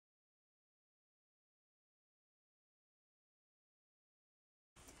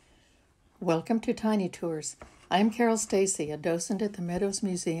Welcome to Tiny Tours. I'm Carol Stacy, a docent at the Meadows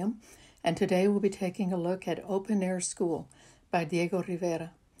Museum, and today we'll be taking a look at Open Air School by Diego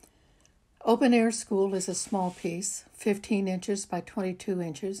Rivera. Open Air School is a small piece, 15 inches by 22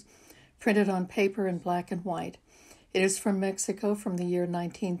 inches, printed on paper in black and white. It is from Mexico from the year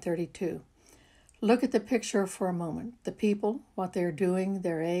 1932. Look at the picture for a moment, the people, what they're doing,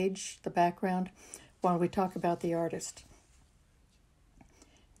 their age, the background, while we talk about the artist.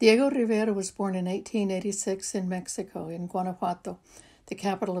 Diego Rivera was born in 1886 in Mexico, in Guanajuato, the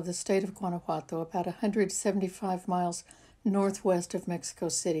capital of the state of Guanajuato, about 175 miles northwest of Mexico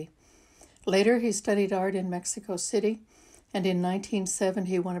City. Later, he studied art in Mexico City, and in 1907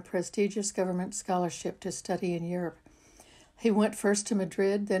 he won a prestigious government scholarship to study in Europe. He went first to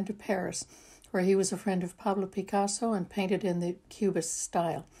Madrid, then to Paris, where he was a friend of Pablo Picasso and painted in the Cubist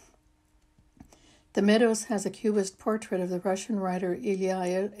style. The Meadows has a Cubist portrait of the Russian writer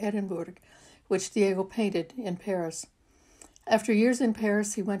Ilya Ehrenburg, which Diego painted in Paris. After years in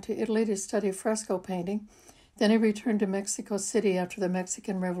Paris, he went to Italy to study fresco painting. Then he returned to Mexico City after the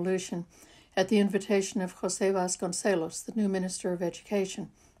Mexican Revolution at the invitation of José Vasconcelos, the new Minister of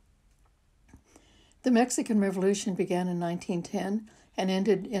Education. The Mexican Revolution began in 1910 and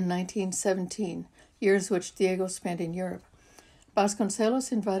ended in 1917, years which Diego spent in Europe.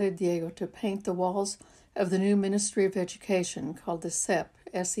 Vasconcelos invited Diego to paint the walls of the new Ministry of Education called the SEP,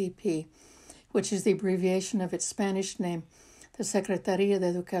 S-E-P, which is the abbreviation of its Spanish name, the Secretaría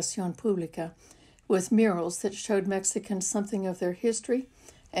de Educación Pública, with murals that showed Mexicans something of their history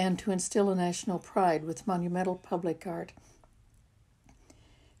and to instill a national pride with monumental public art.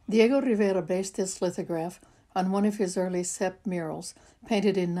 Diego Rivera based this lithograph on one of his early SEP murals,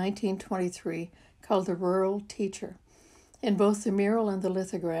 painted in 1923, called The Rural Teacher. In both the mural and the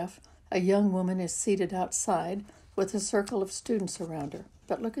lithograph, a young woman is seated outside with a circle of students around her.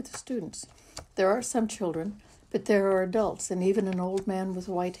 But look at the students. There are some children, but there are adults and even an old man with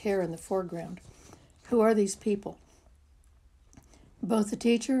white hair in the foreground. Who are these people? Both the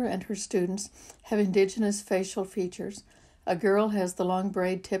teacher and her students have indigenous facial features. A girl has the long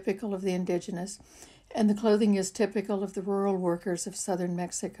braid typical of the indigenous, and the clothing is typical of the rural workers of southern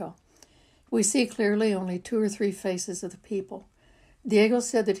Mexico. We see clearly only 2 or 3 faces of the people. Diego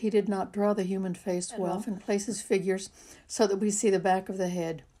said that he did not draw the human face well, often places figures so that we see the back of the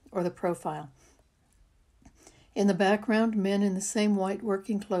head or the profile. In the background, men in the same white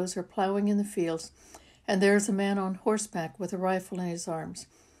working clothes are plowing in the fields, and there is a man on horseback with a rifle in his arms.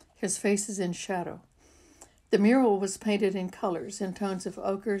 His face is in shadow. The mural was painted in colors, in tones of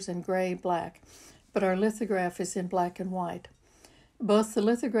ochres and gray, black, but our lithograph is in black and white. Both the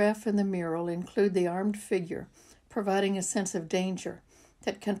lithograph and the mural include the armed figure, providing a sense of danger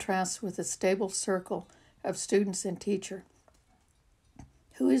that contrasts with the stable circle of students and teacher.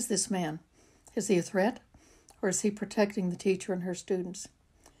 Who is this man? Is he a threat, or is he protecting the teacher and her students?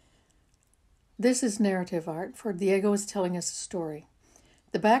 This is narrative art, for Diego is telling us a story.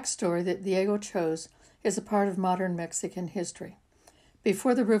 The backstory that Diego chose is a part of modern Mexican history.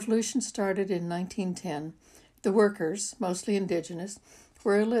 Before the revolution started in 1910, the workers, mostly indigenous,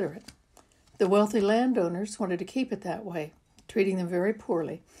 were illiterate. The wealthy landowners wanted to keep it that way, treating them very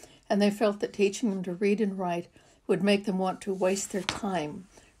poorly, and they felt that teaching them to read and write would make them want to waste their time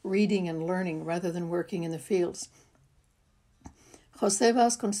reading and learning rather than working in the fields. José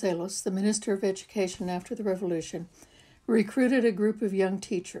Vasconcelos, the Minister of Education after the Revolution, recruited a group of young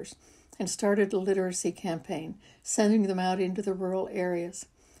teachers and started a literacy campaign, sending them out into the rural areas.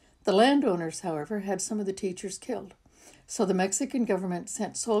 The landowners, however, had some of the teachers killed, so the Mexican government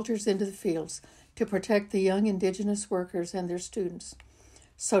sent soldiers into the fields to protect the young indigenous workers and their students.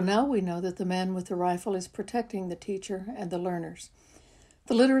 So now we know that the man with the rifle is protecting the teacher and the learners.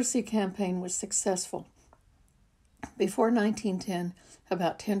 The literacy campaign was successful. Before 1910,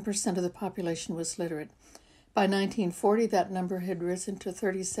 about 10% of the population was literate. By 1940, that number had risen to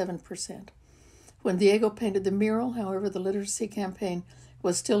 37%. When Diego painted the mural, however, the literacy campaign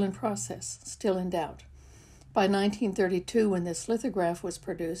was still in process, still in doubt. By 1932, when this lithograph was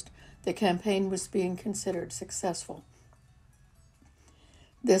produced, the campaign was being considered successful.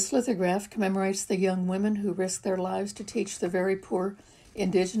 This lithograph commemorates the young women who risked their lives to teach the very poor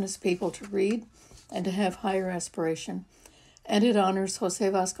indigenous people to read and to have higher aspiration, and it honors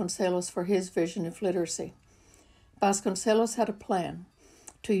José Vasconcelos for his vision of literacy. Vasconcelos had a plan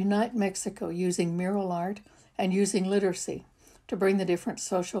to unite Mexico using mural art and using literacy to bring the different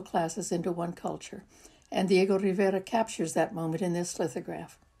social classes into one culture, and Diego Rivera captures that moment in this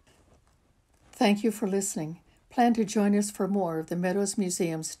lithograph. Thank you for listening. Plan to join us for more of the Meadows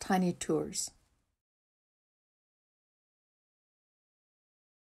Museum's Tiny Tours.